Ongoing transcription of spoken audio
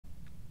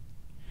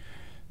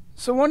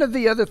So one of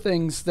the other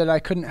things that I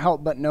couldn't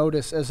help but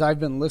notice as I've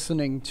been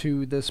listening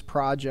to this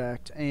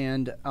project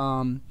and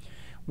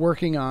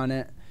working on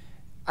it,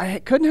 I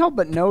couldn't help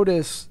but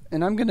notice,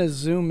 and I'm going to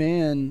zoom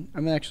in.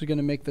 I'm actually going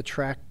to make the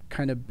track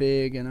kind of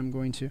big, and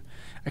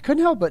I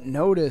couldn't help but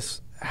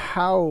notice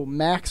how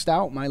maxed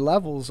out my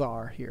levels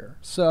are here.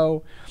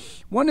 So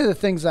one of the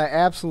things I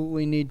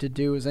absolutely need to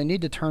do is I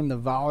need to turn the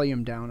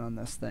volume down on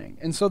this thing.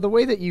 And so the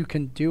way that you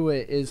can do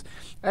it is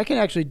I can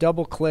actually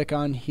double click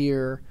on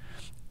here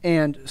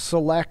and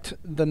select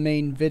the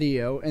main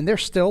video, and they're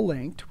still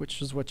linked,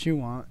 which is what you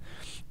want.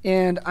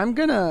 And I'm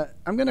gonna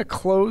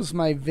close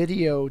my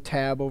video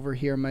tab over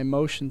here, my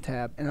motion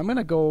tab, and I'm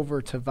gonna go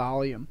over to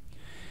volume.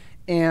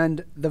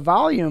 And the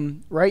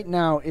volume right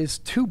now is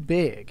too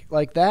big.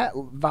 Like, that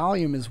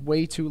volume is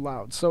way too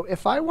loud. So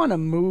if I want to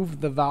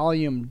move the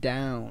volume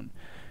down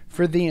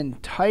for the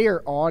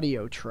entire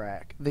audio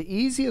track, the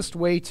easiest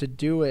way to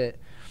do it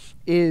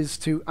is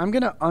I'm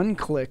going to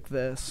unclick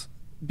this,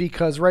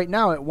 because right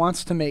now it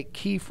wants to make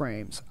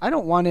keyframes. I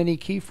don't want any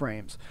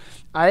keyframes.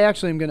 I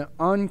actually am going to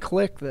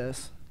unclick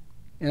this.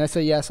 And I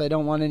say, yes, I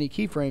don't want any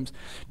keyframes,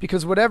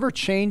 because whatever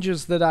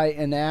changes that I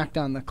enact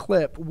on the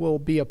clip will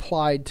be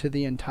applied to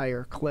the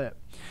entire clip.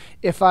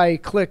 If I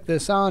click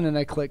this on and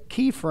I click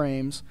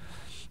keyframes,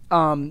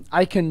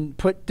 I can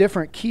put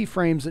different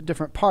keyframes at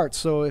different parts.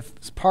 So if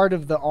part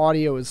of the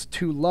audio is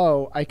too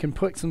low, I can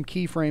put some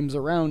keyframes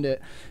around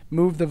it,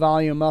 move the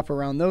volume up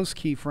around those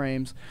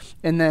keyframes,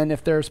 and then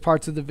if there's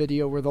parts of the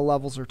video where the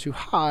levels are too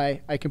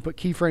high, I can put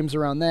keyframes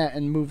around that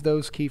and move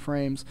those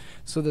keyframes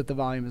so that the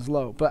volume is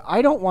low. But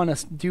I don't want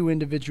to do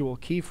individual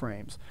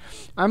keyframes.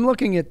 I'm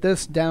looking at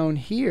this down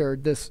here,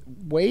 this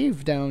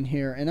wave down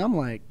here, and I'm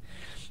like,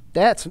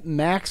 that's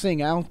maxing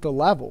out the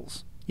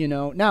levels. You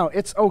know, now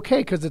it's okay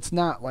because it's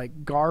not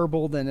like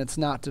garbled and it's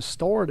not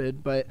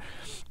distorted, but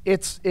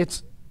it's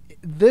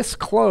this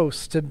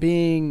close to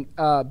being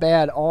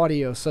bad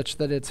audio such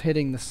that it's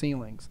hitting the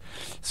ceilings.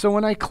 So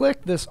when I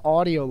click this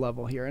audio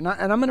level here, and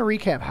I'm going to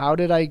recap, how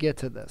did I get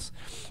to this?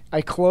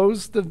 I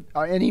closed the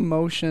any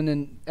motion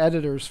and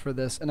editors for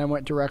this, and I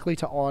went directly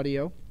to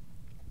audio.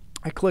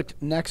 I clicked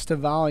next to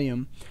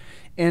volume,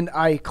 and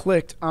I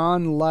clicked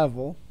on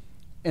level,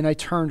 and I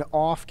turned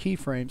off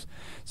keyframes.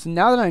 So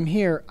now that I'm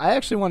here, I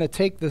actually want to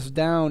take this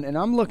down, and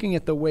I'm looking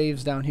at the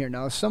waves down here.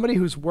 Now, as somebody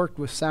who's worked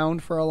with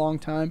sound for a long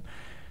time,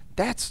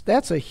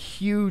 that's a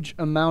huge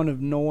amount of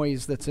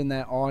noise that's in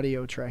that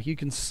audio track. You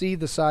can see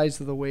the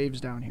size of the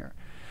waves down here.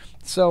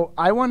 So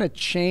I want to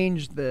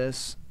change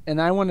this,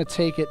 and I want to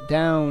take it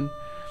down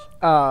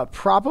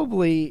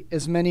probably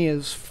as many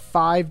as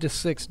 5 to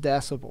 6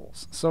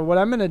 decibels. So what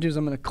I'm going to do is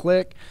I'm going to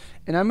click,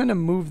 and I'm going to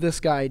move this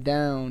guy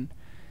down.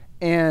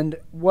 And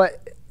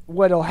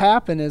what'll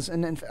happen is,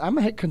 and I'm going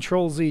to hit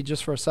Control Z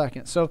just for a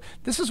second. So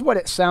this is what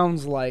it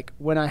sounds like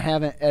when I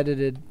haven't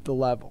edited the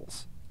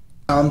levels.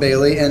 I'm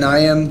Bailey, and I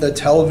am the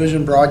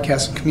television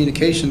broadcast and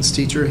communications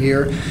teacher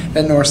here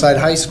at Northside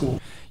High School.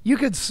 You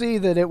could see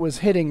that it was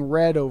hitting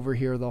red over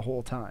here the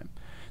whole time.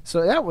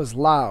 So that was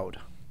loud.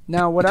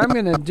 Now what I'm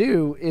going to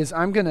do is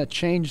I'm going to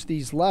change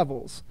these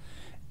levels,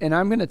 and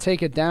I'm going to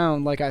take it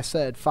down, like I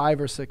said,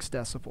 5 or 6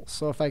 decibels.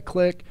 So if I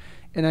click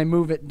and I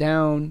move it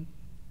down,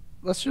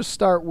 let's just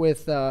start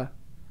with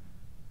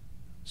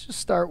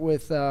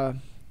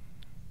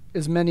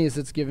as many as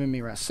it's giving me.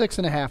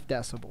 6.5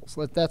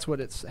 decibels. That's what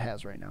it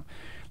has right now.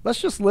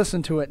 Let's just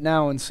listen to it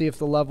now and see if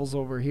the levels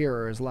over here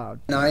are as loud.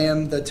 And I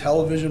am the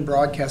television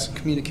broadcast and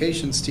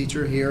communications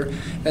teacher here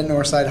at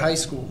Northside High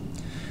School.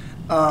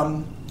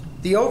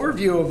 The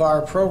overview of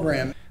our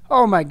program.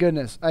 Oh my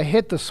goodness, I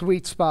hit the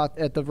sweet spot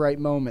at the right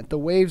moment. The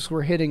waves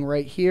were hitting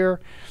right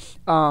here.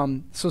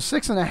 So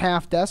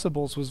 6.5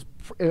 decibels was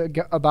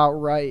about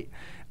right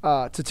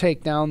to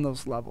take down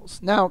those levels.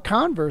 Now,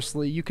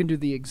 conversely, you can do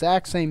the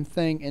exact same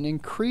thing and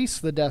increase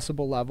the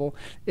decibel level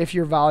if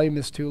your volume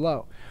is too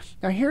low.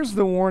 Now, here's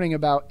the warning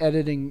about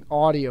editing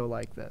audio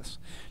like this.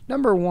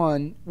 Number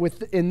one,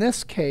 in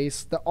this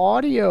case, the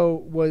audio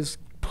was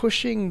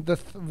pushing the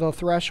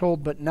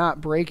threshold but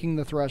not breaking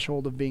the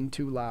threshold of being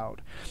too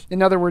loud.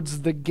 In other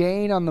words, the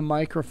gain on the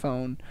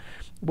microphone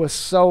was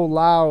so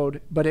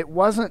loud, but it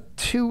wasn't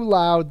too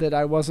loud that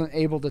I wasn't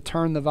able to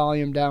turn the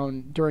volume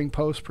down during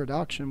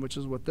post-production, which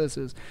is what this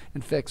is,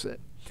 and fix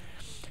it.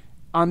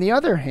 On the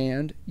other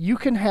hand, you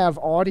can have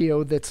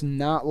audio that's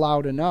not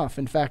loud enough.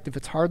 In fact, if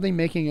it's hardly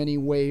making any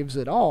waves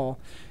at all,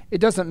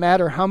 it doesn't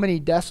matter how many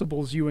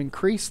decibels you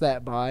increase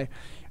that by.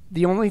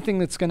 The only thing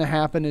that's going to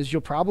happen is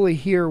you'll probably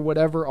hear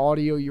whatever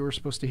audio you were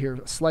supposed to hear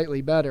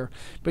slightly better,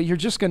 but you're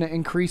just going to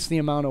increase the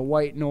amount of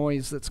white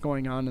noise that's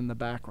going on in the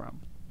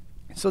background.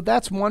 So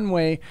that's one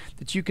way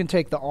that you can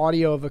take the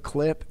audio of a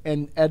clip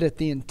and edit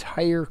the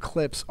entire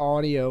clip's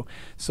audio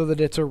so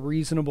that it's a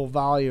reasonable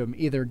volume,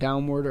 either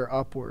downward or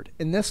upward.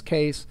 In this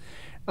case,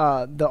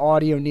 the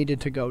audio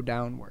needed to go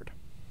downward.